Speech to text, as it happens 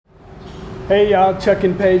Hey y'all, Chuck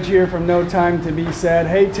and Paige here from No Time to Be Sad.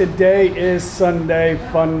 Hey, today is Sunday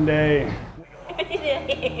Fun Day.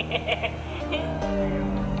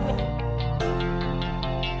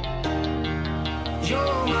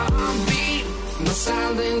 You're my heartbeat, my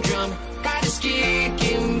silent drum. Got this kick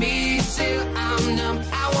in me till I'm numb.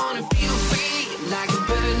 I wanna feel free like a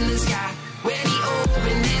bird in the sky. When he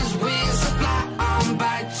opens his wings to fly on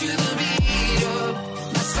by to the beat of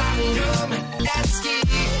my silent drum. That's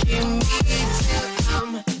kicking me till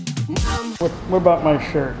I'm numb. What about my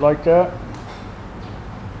shirt? Like that?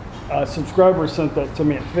 A subscriber sent that to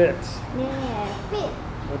me. It fits. Yeah, fit.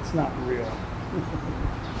 That's not real.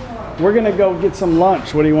 We're gonna go get some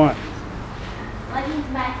lunch. What do you want? What is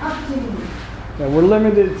my option? Yeah, we're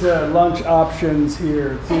limited to lunch options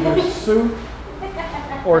here. It's either soup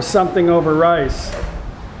or something over rice.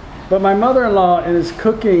 But my mother-in-law is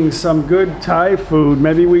cooking some good Thai food.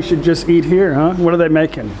 Maybe we should just eat here, huh? What are they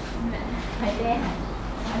making? My dad.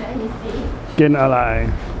 What is it? กินอะไร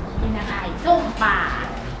กินอะไรส้มป่า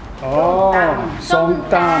Oh, ส้ม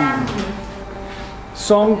ตำ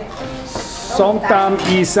ส้มต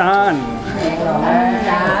ำ Isan.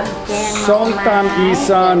 ส้มตำ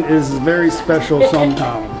Isan is very special ส้มต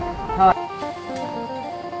ำ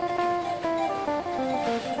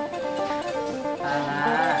ปลาร้า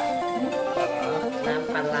น้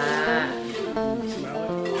ำปลาร้า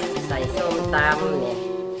ใส่ส้มตำเนี่ย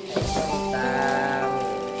ใส่ส้มตำ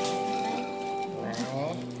ไหน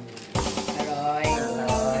อร่อยอร่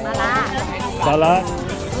อย ปลาร้า ปลาร้า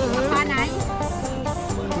ปลาไหน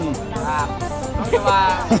ครับไม่ว่า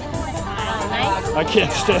I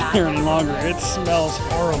can't stand here any longer. It smells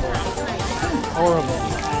horrible. Horrible.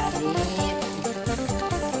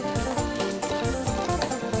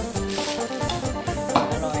 อ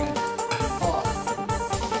ร่อยก็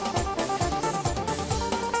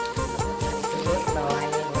รสน้อย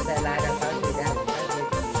แต่ร้านเราเขาดีนะ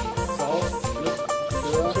ชู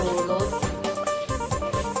รส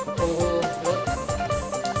ปรุงรสป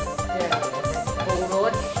รุงร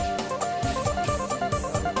ส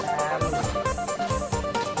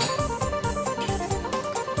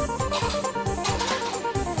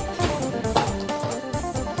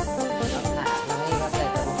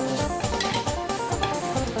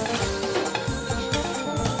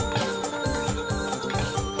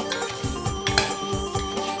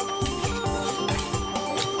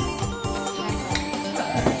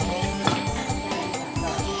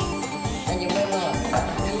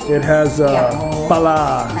It has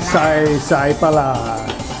pala, sai pala.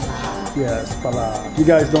 Yes, pala. If you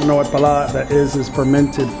guys don't know what pala that is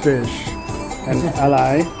fermented fish. And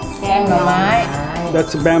alai, แกงหน่อไม้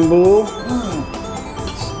that's bamboo.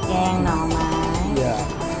 แกงหน่อไม้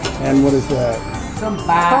Yeah. And what is that? ส้ม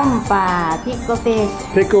ปลา ต้มป่าพริกกะปิ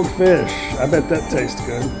Pickled fish. I bet that tastes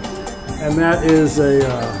good. And that is a,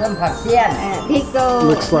 ส้มผักเสี้ยน พริกโก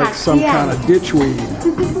looks like some kind of ditchweed.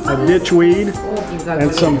 A ditchweed and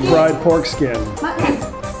some fried pork skin.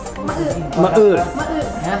 มะอึ Ma'ud.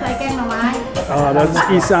 ใส่แกงหน่อไม้ That's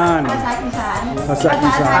Isan. ภาษาอีสาน ภาษาอี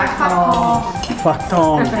สาน ฟักทอ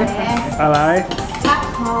ง Fuck tong. Alai? ฟัก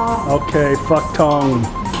ทอง Okay, fuck tong.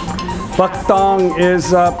 Fuck tong is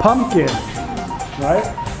pumpkin, right?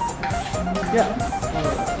 Yeah.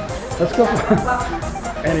 Let's go.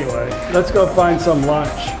 Anyway, let's go find some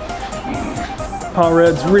lunch. Paul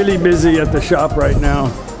Red's really busy at the shop right now.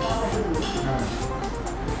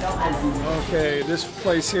 Okay, this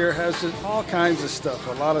place here has all kinds of stuff.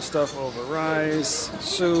 A lot of stuff over rice,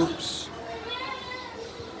 soups.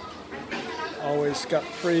 Always got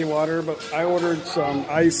free water, but I ordered some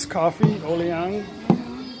iced coffee, Oliang.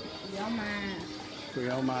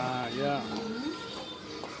 Krioma, yeah.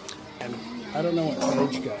 And I don't know what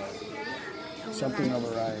Paige got. Something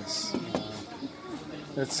over rice.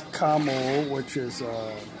 It's kamo, which is a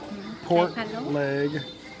pork leg,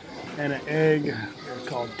 and an egg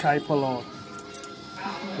called kai palot.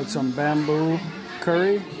 With some bamboo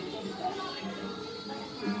curry.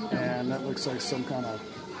 And that looks like some kind of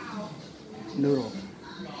noodle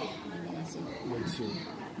with soup.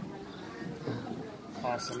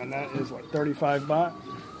 Awesome. And that is what, 35 baht?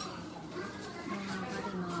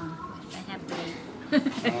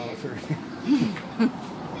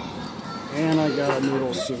 And I got a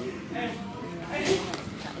noodle soup.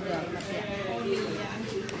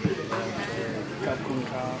 Kapkun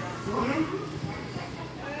ka.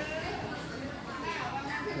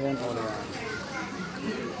 And Orion.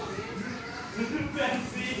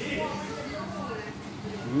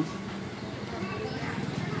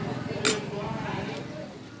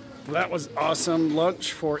 That was awesome.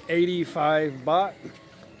 Lunch for 85 baht.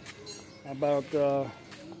 About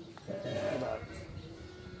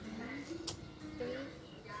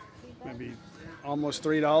Maybe almost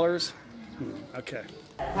 $3. Okay.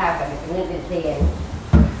 ภาพกับเงินเป็นเศษ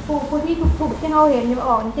ผู้ที่ถูกที่เขาเห็นอยู่อ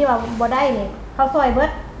อกที่ว่าบ่ได้เนี่ยเขาซอยเบิ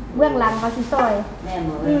ดเบื้องหลังเขาสิซอย แม่ห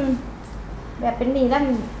มู แบบเป็นหนี้แล้ว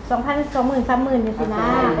2,000 20,000 30,000อยู่สินะ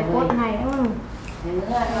ไปกดให้เนื้อ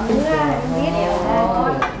นิดเดียวได้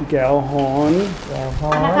แก้วหอน แก้วพอ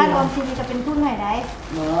ธนาคารออมสินจะเป็นทุนให้ได้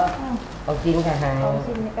หมูเอากินกับหาย ออม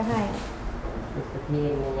สินก็ให้ สุดที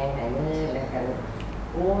มันยังหายมือแล้วกัน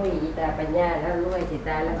โอ้ยอีตาปัญญาแล้วรวยสิต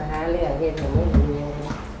าแล้วมาหาเรื่องเฮ็ดให้ไม่ดี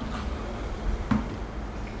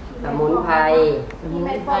สมุนไพร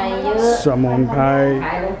เยอะ สมุนไพร ข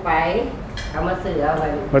ายลงไปเอามาเสือไว้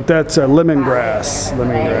But that's lemongrass. ใ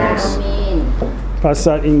ส่ลาโนมีน ภาษ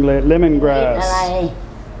าอังกฤษ อะไร lemongrass.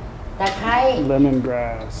 ตะไคร้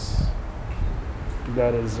Lemongrass.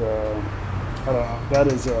 That is I don't know. That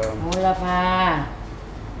is โหระพา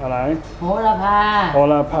อะไร โหระพา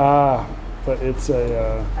Olapa. But it's a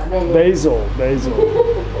basil. Basil.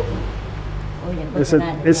 โอ้ยอย่า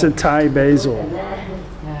It's a Thai basil.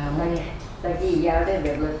 ตะกี้ยาวได้แบ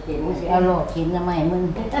บรถเข็นมึงสิเอาโลกเข็นทำไมมึง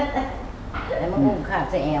แล้วมึงอุ้มขาด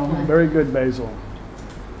ใส่แอวมา Very good basil.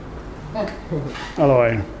 อร่อย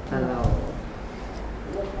ฮัลโหล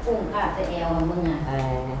อุ้มขาดใส่แอวมามึงอ่ะ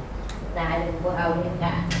ตายเลยพวกเอาเนี่ยค่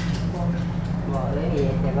ะบอกเลย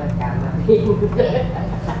แต่ว่าการมาพิง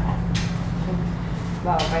บ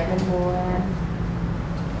อกไปมันมัว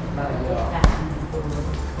บอกเนี่ยค่ะ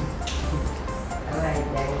อะไร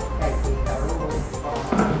แดงไก่สีขาวลูก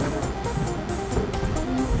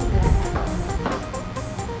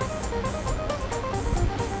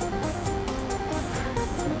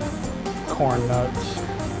Corn nuts.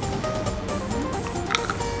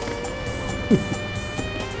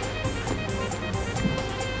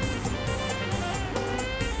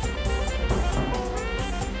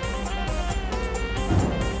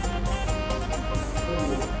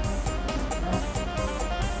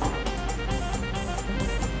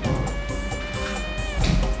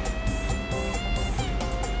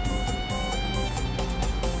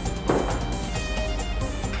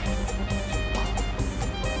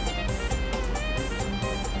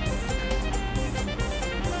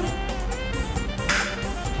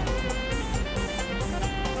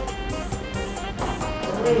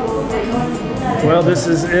 Well, this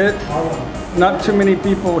is it. Not too many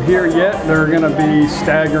people here yet. They're going to be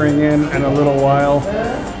staggering in a little while.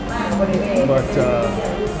 But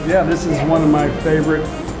yeah, this is one of my favorite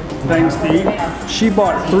things to eat. She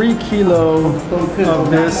bought 3 kilos of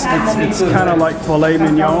this. It's kind of like filet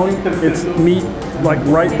mignon. It's meat like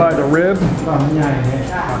right by the rib.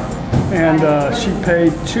 And she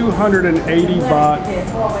paid 280 baht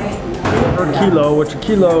per kilo, which a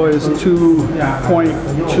kilo is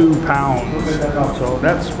 2.2 pounds. So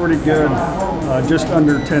that's pretty good. Just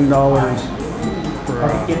under $10 for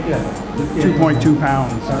 2.2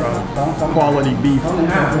 pounds of quality beef.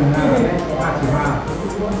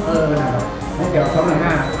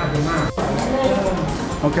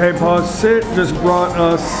 Okay, pause. Sit just brought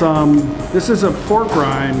us some. This is a pork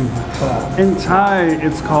rind. In Thai,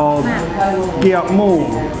 it's called giap mu.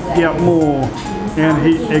 Giap mu. And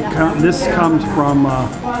this comes from.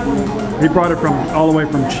 He brought it from all the way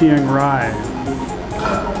from Chiang Rai.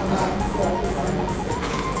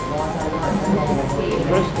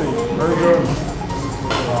 Very good.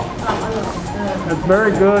 It's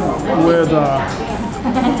very good with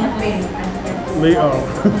Leo.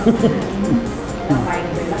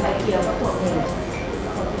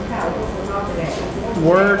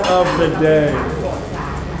 Word of the day.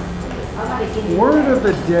 Word of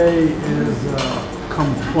the day is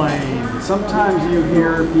complain. Sometimes you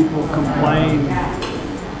hear people complain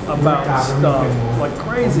about stuff, like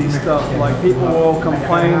crazy stuff. Like people will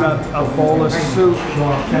complain that a bowl of soup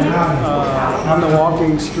on the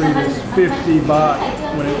walking street is 50 baht.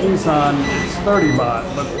 When in Isan, it's 30 baht,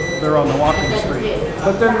 but they're on the walking street.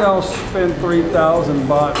 But then they'll spend 3,000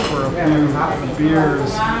 baht for a few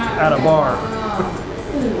beers at a bar.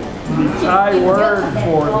 The Thai word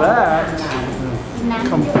for that,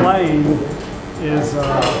 complain, is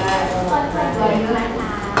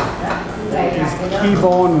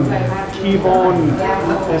kibon. Kibon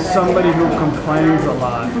is somebody who complains a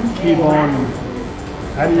lot. Kibon.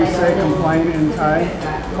 How do you say complain in Thai?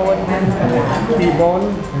 Kibon.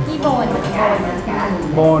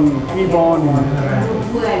 Bon. Kibon.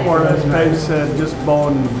 Or as Paige said, just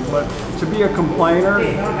bon. But to be a complainer,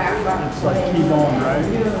 it's like kibon, right?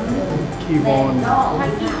 Kibon.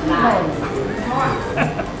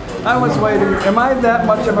 I was waiting. Am I that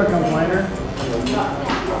much of a complainer?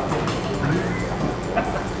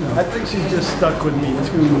 I think she's just stuck with me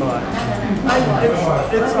too much.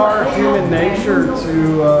 It's our human nature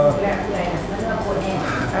to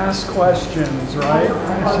ask questions, right?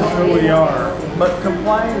 This is who we are. But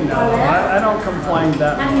complain, no. I don't complain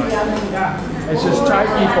that much. It's just Thai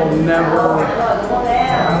people never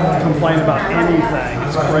complain about anything.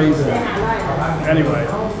 It's crazy. Anyway.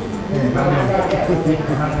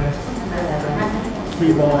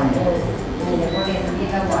 Keep on.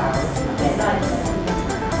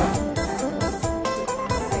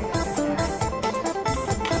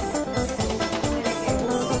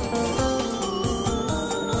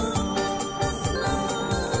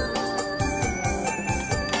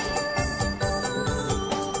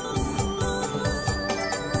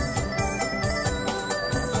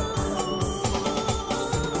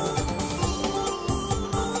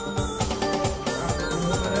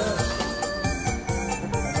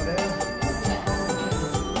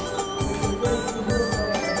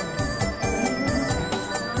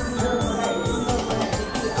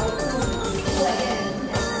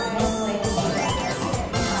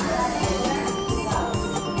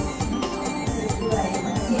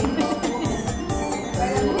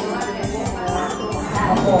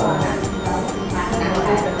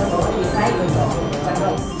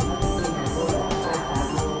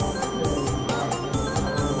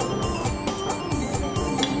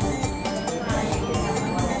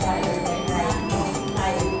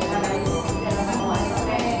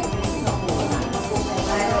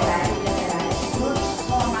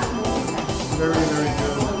 Very, very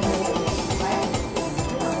good.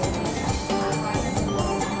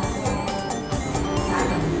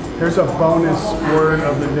 Here's a bonus word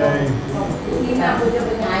of the day.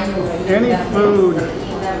 Any food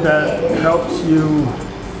that helps you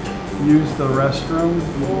use the restroom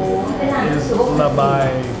is labai.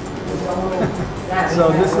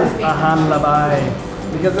 So this is ahan labai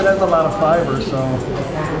because it has a lot of fiber, so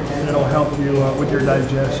it'll help you with your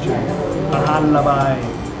digestion. Ahan labai,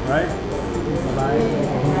 right?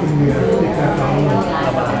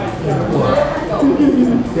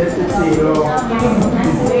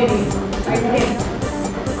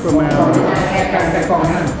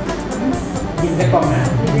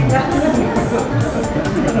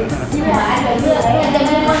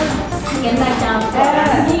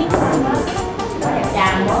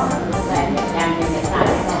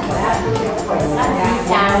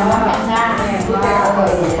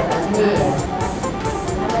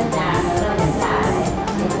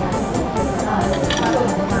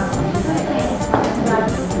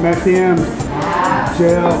แม่เทียมเจ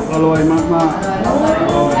ลอร่อยมากๆ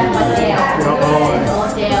อร่อย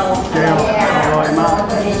เจลอร่อยมาก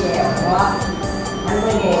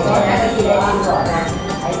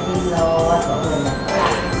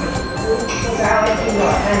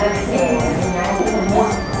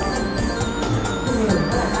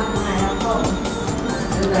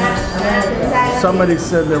Somebody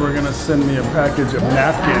said they were going to send me a package of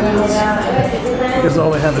napkins because all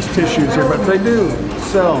they have is tissues here, but they do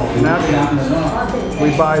sell napkins. We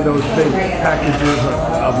buy those big packages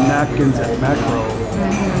of napkins at Macro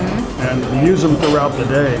and use them throughout the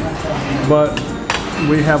day. But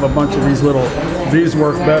we have a bunch of these these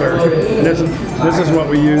work better. This is what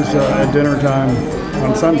we use at dinner time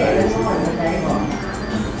on Sundays.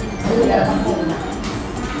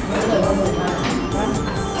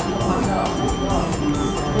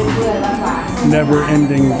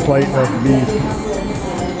 Never-ending plate of beef.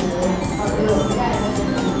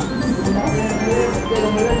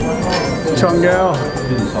 Chongao,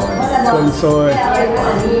 Klung soy.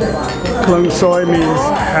 Klung soy means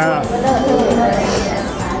half.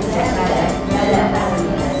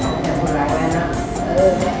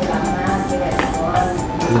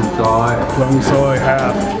 Klung soy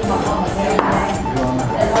half.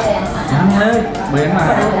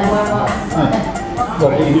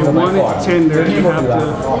 If you want it tender, you have to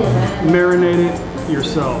marinate it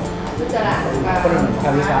yourself.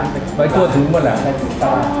 ไปทั่วถึงหมดแหละ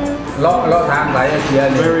เลาะทางไหลเชีย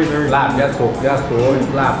ร์ลาบยะโส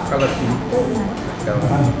ลาบกระสี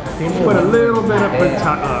Put a little bit of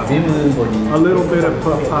a little bit of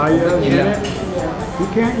papaya in it. You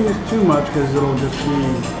can't use too much because it'll just be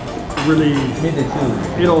really,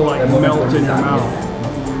 it'll like melt in your mouth.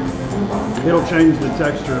 It'll change the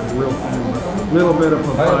texture of real food. A little bit of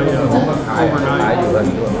papaya overnight.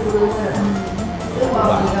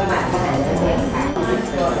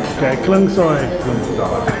 Okay, klung soy.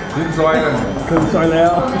 Klung soy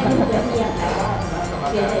now.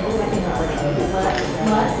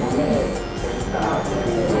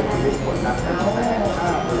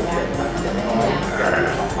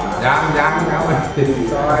 Dám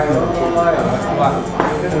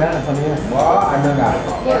Có anh đang gặp.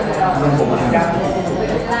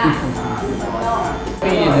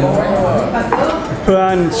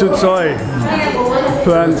 Plan Sutsoi.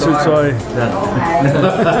 Plan Sutsoi.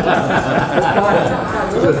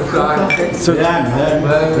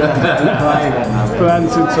 Plan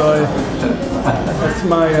Sutsoi. That's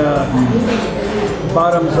my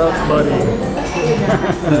bottoms up buddy.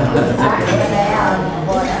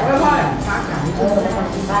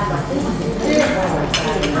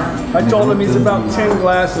 I told him he's about 10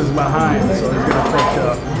 glasses behind, so he's going to catch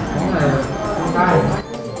up.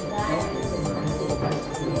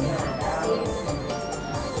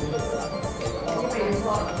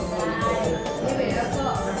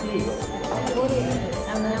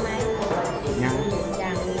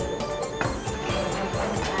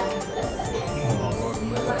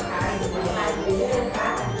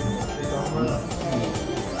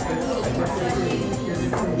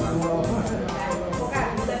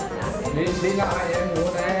 Đi lại em ngủ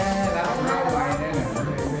đấy, làm ra ngoài đây này,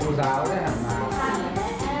 cô giáo đấy hẳn mà.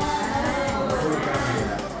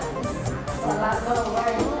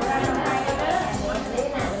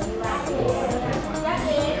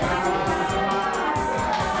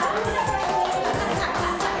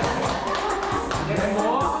 Em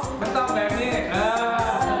bố, bắt tóc đẹp đi.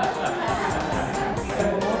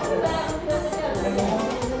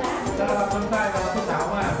 Chắc là con trai và cô giáo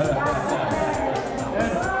mà.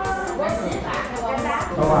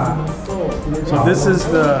 So this is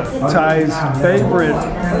the Thai's favorite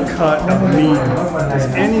cut of meat. Is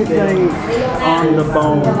anything on the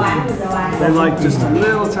bone. They like just a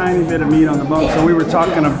little tiny bit of meat on the bone. So we were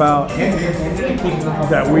talking about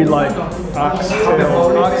that we like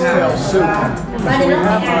oxtail soup. So we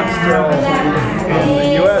have oxtail in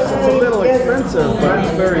the U.S. It's a little expensive, but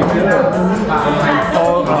it's very good.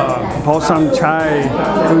 And Paul Sam-chai,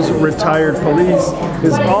 who's a retired police,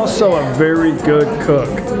 is also a very good cook.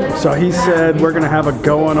 So he said we're going to have a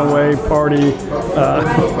going away party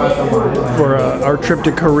for our trip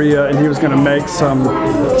to Korea, and he was going to make some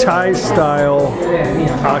Thai-style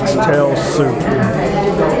oxtail soup.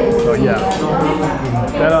 So yeah,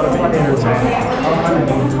 that ought to be entertaining.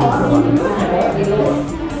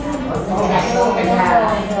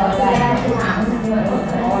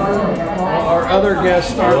 Our other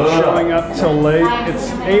guests aren't showing up till late.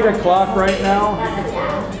 It's 8 o'clock right now.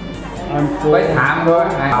 I'm full.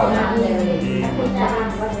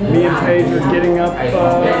 Me and Paige are getting up,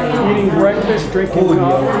 eating breakfast, drinking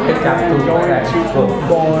coffee, and going to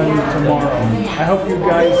Bowling tomorrow. I hope you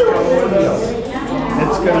guys come with us.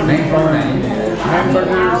 It's going to be fun.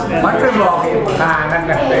 Hamburgers and...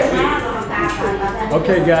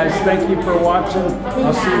 Okay guys, thank you for watching.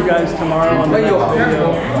 I'll see you guys tomorrow on the next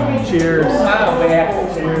video. Cheers.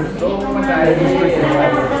 Cheers.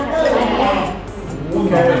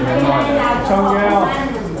 Okay. Tongue out.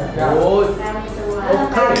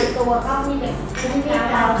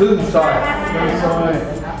 Cưng soi.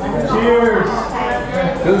 Cheers.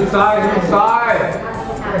 Cưng soi.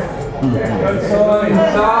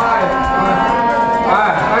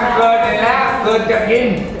 Ăn cơm này lá, cơm chặt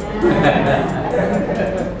in.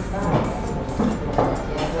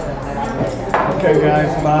 Okay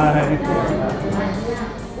guys, bye.